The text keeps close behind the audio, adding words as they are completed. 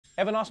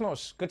Evan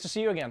Osnos, good to see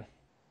you again.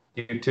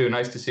 You too.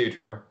 Nice to see you,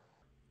 Trevor.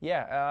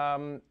 Yeah,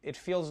 it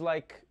feels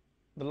like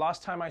the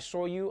last time I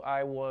saw you,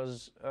 I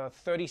was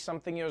 30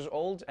 something years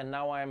old, and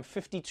now I am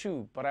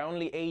 52, but I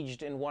only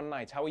aged in one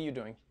night. How are you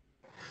doing?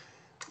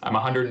 I'm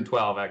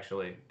 112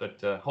 actually,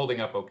 but holding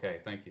up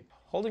okay. Thank you.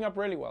 Holding up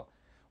really well.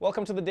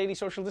 Welcome to the Daily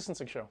Social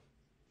Distancing Show.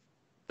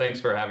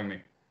 Thanks for having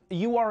me.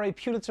 You are a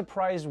Pulitzer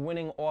Prize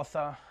winning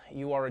author,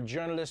 you are a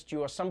journalist,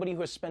 you are somebody who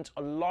has spent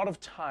a lot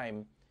of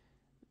time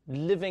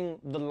living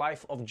the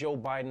life of Joe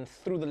Biden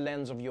through the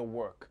lens of your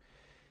work.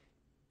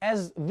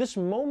 As this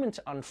moment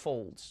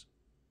unfolds,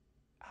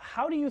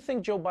 how do you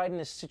think Joe Biden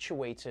is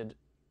situated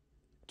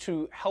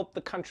to help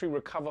the country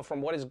recover from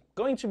what is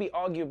going to be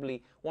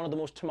arguably one of the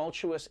most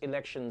tumultuous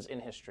elections in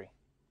history?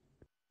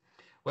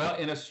 Well,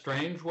 in a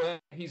strange way,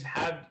 he's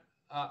had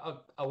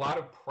a lot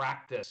of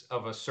practice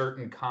of a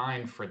certain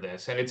kind for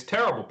this, and it's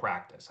terrible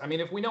practice. I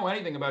mean, if we know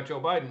anything about Joe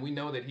Biden, we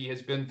know that he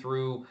has been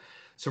through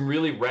some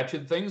really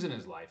wretched things in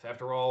his life.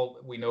 After all,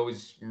 we know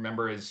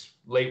remember his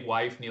late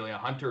wife, Nelia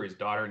Hunter, his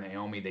daughter,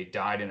 Naomi, they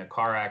died in a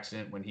car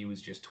accident when he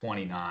was just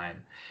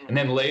 29. And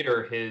then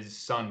later, his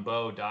son,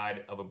 Beau,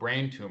 died of a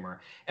brain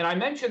tumor. And I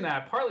mention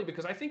that partly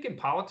because I think in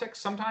politics,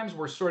 sometimes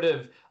we're sort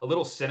of a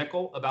little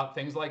cynical about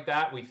things like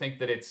that. We think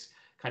that it's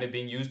kind of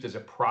being used as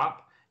a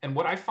prop. And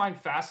what I find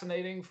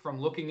fascinating from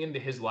looking into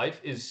his life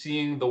is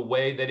seeing the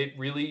way that it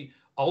really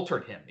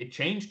altered him. It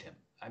changed him.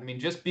 I mean,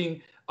 just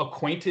being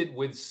acquainted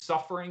with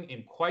suffering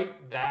in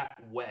quite that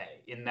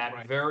way, in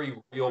that very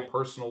real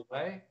personal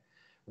way,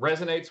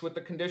 resonates with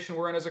the condition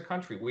we're in as a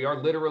country. We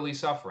are literally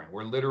suffering.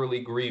 We're literally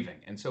grieving.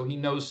 And so he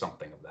knows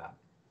something of that.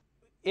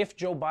 If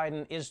Joe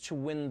Biden is to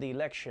win the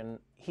election,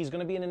 he's going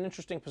to be in an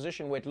interesting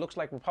position where it looks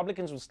like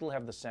Republicans will still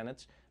have the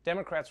Senate,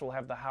 Democrats will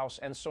have the House,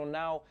 and so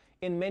now,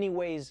 in many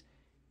ways,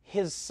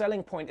 his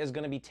selling point is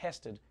going to be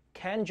tested.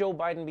 Can Joe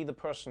Biden be the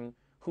person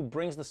who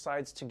brings the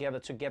sides together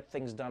to get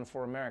things done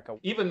for America?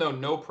 Even though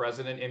no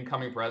president,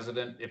 incoming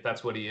president, if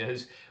that's what he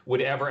is,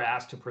 would ever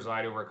ask to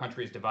preside over a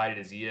country as divided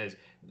as he is,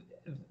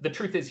 the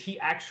truth is he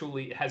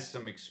actually has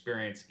some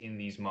experience in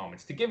these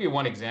moments. To give you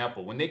one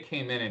example, when they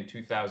came in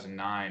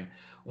 2009,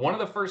 one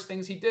of the first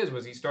things he did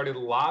was he started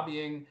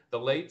lobbying the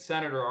late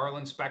Senator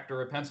Arlen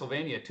Specter of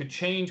Pennsylvania to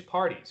change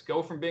parties,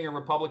 go from being a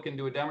Republican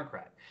to a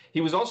Democrat.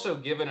 He was also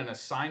given an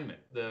assignment.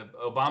 The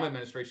Obama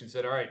administration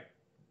said, all right,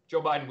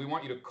 Joe Biden, we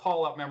want you to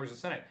call up members of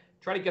the Senate,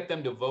 try to get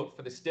them to vote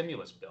for the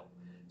stimulus bill.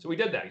 So he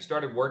did that. He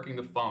started working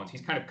the phones. He's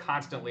kind of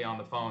constantly on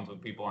the phones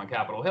with people on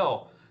Capitol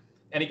Hill.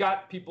 And he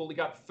got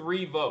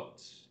 3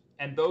 votes.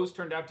 And those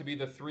turned out to be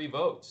the 3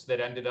 votes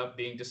that ended up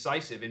being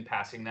decisive in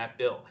passing that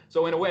bill.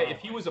 So in a way, if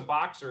he was a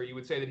boxer, you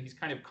would say that he's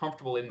kind of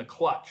comfortable in the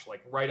clutch,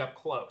 like right up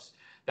close.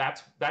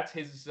 That's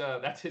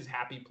his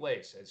happy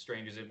place, as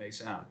strange as it may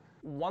sound.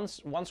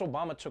 Once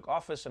Obama took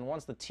office and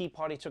once the Tea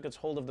Party took its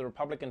hold of the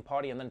Republican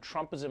Party and then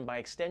Trumpism by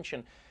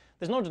extension,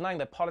 there's no denying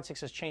that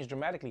politics has changed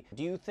dramatically.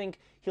 Do you think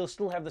he'll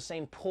still have the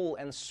same pull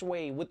and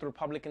sway with the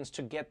Republicans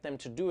to get them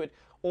to do it?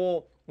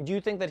 Or do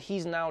you think that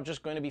he's now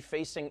just going to be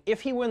facing,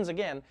 if he wins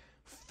again,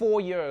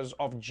 4 years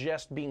of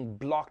just being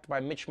blocked by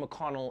Mitch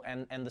McConnell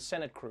and the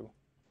Senate crew?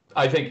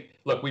 I think,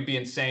 look, we'd be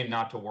insane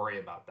not to worry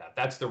about that.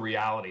 That's the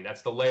reality.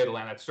 That's the lay of the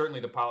land. That's certainly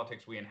the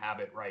politics we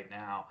inhabit right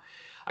now.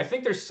 I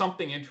think there's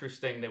something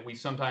interesting that we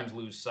sometimes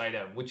lose sight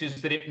of, which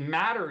is that it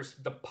matters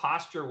the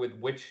posture with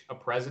which a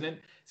president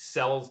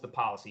sells the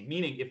policy.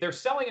 Meaning, if they're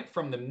selling it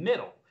from the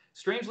middle,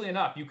 strangely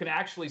enough, you can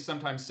actually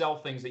sometimes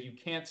sell things that you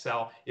can't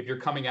sell if you're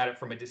coming at it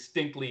from a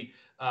distinctly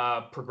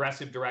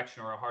progressive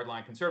direction or a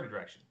hardline conservative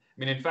direction. I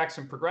mean, in fact,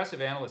 some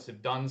progressive analysts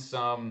have done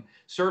some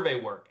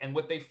survey work, and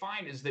what they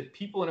find is that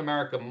people in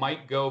America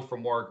might go for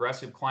more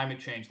aggressive climate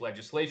change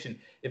legislation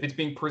if it's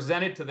being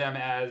presented to them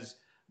as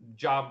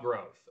job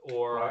growth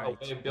or a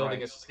way of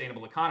building a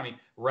sustainable economy,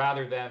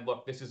 rather than,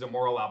 look, this is a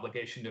moral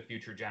obligation to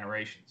future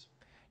generations.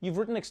 You've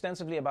written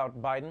extensively about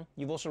Biden.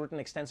 You've also written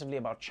extensively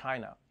about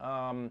China.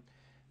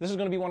 This is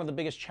going to be one of the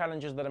biggest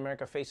challenges that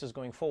America faces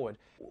going forward.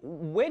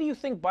 Where do you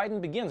think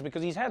Biden begins?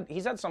 Because he's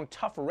had some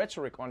tough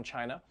rhetoric on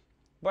China.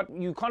 But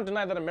you can't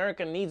deny that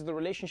America needs the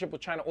relationship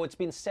with China, or it's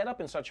been set up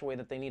in such a way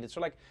that they need it.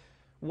 So, like,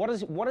 what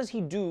does he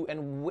do,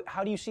 and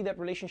how do you see that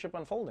relationship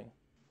unfolding?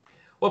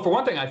 Well, for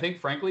one thing, I think,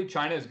 frankly,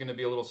 China is going to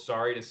be a little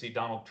sorry to see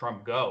Donald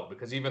Trump go,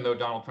 because even though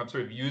Donald Trump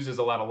sort of uses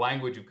a lot of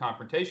language of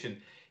confrontation,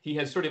 he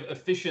has sort of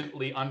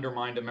efficiently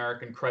undermined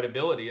American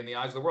credibility in the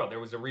eyes of the world. There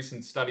was a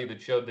recent study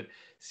that showed that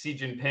Xi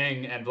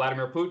Jinping and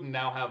Vladimir Putin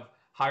now have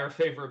higher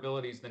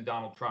favorabilities than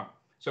Donald Trump.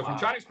 So from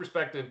China's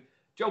perspective,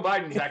 Joe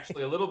Biden's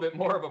actually a little bit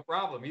more of a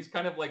problem. He's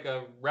kind of like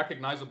a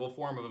recognizable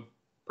form of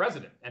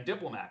president and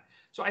diplomat.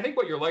 So I think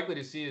what you're likely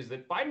to see is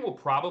that Biden will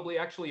probably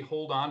actually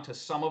hold on to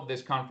some of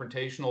this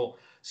confrontational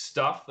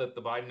stuff that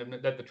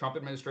the Trump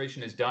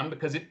administration has done,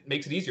 because it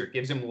makes it easier. It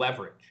gives him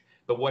leverage.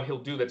 But what he'll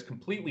do that's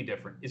completely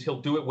different is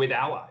he'll do it with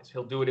allies.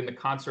 He'll do it in the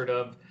concert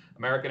of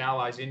American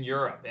allies in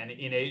Europe and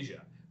in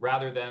Asia,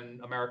 rather than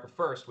America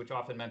first, which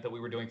often meant that we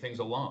were doing things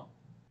alone.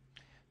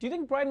 Do you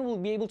think Biden will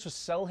be able to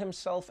sell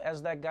himself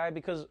as that guy?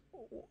 Because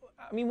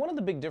I mean, one of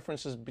the big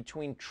differences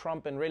between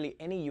Trump and really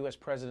any U.S.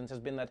 president has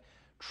been that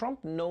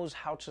Trump knows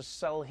how to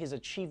sell his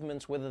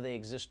achievements whether they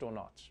exist or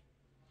not.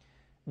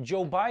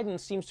 Joe Biden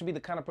seems to be the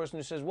kind of person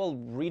who says, well,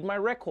 read my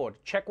record,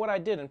 check what I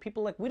did. And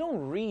people are like, we don't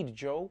read,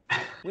 Joe.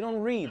 We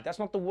don't read. That's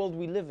not the world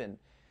we live in.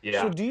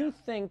 Yeah. So do you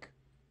think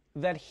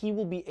that he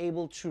will be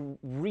able to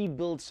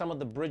rebuild some of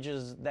the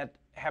bridges that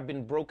have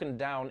been broken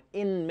down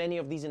in many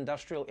of these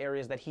industrial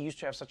areas that he used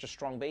to have such a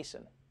strong base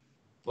in?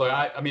 Well,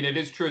 I mean, it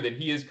is true that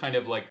he is kind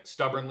of like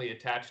stubbornly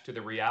attached to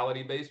the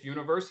reality-based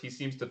universe. He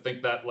seems to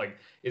think that like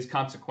is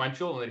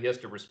consequential and that he has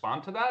to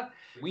respond to that.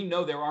 We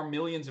know there are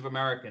millions of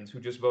Americans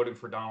who just voted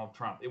for Donald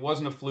Trump. It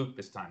wasn't a fluke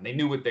this time. They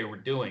knew what they were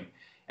doing.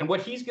 And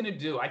what he's going to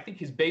do, I think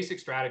his basic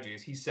strategy,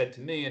 as he said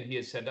to me and he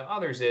has said to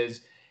others,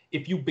 is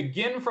if you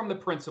begin from the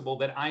principle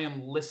that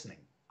I'm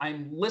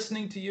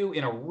listening to you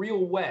in a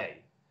real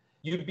way,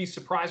 you'd be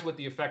surprised what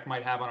the effect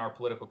might have on our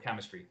political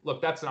chemistry.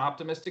 Look, that's an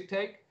optimistic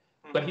take.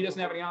 But he doesn't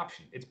have any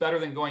option. It's better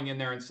than going in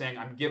there and saying,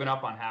 I'm giving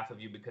up on half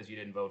of you because you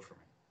didn't vote for me.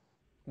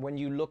 When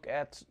you look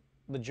at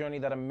the journey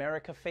that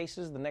America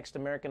faces, the next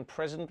American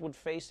president would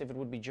face, if it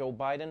would be Joe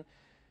Biden,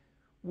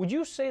 would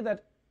you say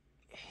that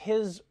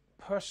his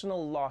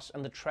personal loss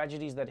and the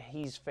tragedies that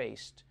he's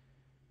faced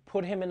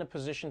put him in a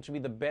position to be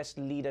the best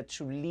leader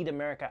to lead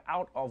America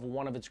out of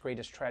one of its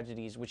greatest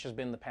tragedies, which has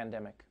been the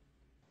pandemic?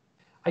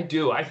 I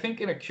do. I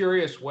think in a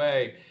curious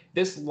way,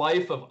 this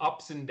life of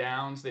ups and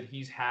downs that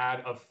he's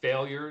had, of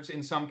failures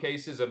in some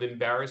cases, of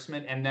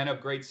embarrassment, and then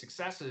of great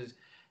successes,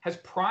 has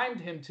primed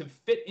him to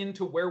fit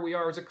into where we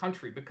are as a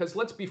country. Because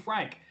let's be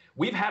frank,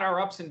 we've had our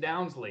ups and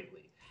downs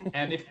lately.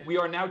 And if we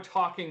are now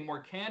talking more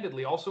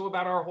candidly also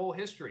about our whole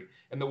history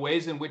and the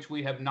ways in which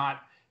we have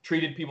not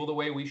treated people the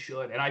way we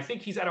should. And I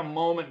think he's at a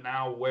moment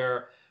now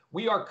where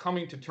we are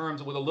coming to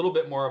terms with a little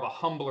bit more of a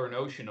humbler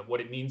notion of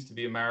what it means to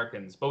be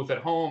Americans, both at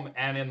home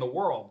and in the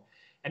world.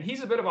 And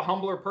he's a bit of a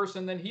humbler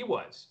person than he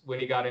was when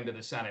he got into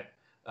the Senate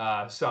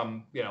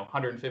some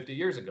 150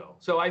 years ago.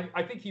 So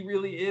I think he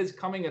really is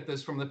coming at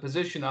this from the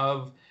position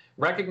of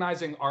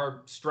recognizing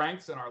our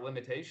strengths and our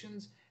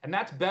limitations. And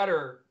that's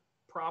better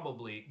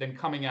probably than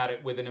coming at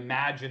it with an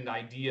imagined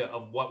idea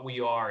of what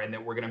we are and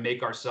that we're going to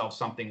make ourselves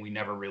something we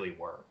never really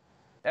were.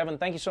 Evan,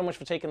 thank you so much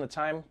for taking the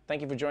time.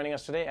 Thank you for joining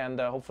us today, and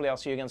hopefully I'll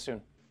see you again soon.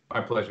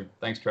 My pleasure.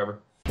 Thanks, Trevor.